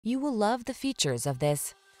You will love the features of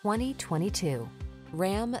this 2022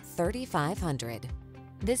 Ram 3500.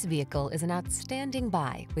 This vehicle is an outstanding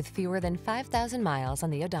buy with fewer than 5,000 miles on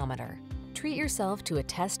the odometer. Treat yourself to a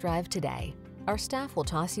test drive today. Our staff will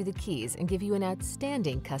toss you the keys and give you an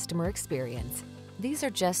outstanding customer experience. These are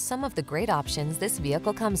just some of the great options this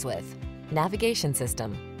vehicle comes with: navigation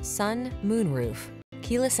system, sun, moon roof,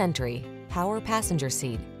 keyless entry, power passenger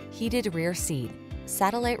seat, heated rear seat,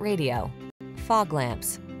 satellite radio, fog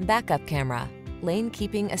lamps, backup camera, lane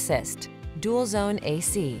keeping assist, dual zone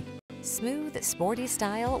AC. Smooth, sporty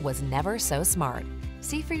style was never so smart.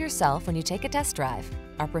 See for yourself when you take a test drive.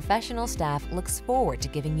 Our professional staff looks forward to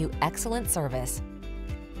giving you excellent service.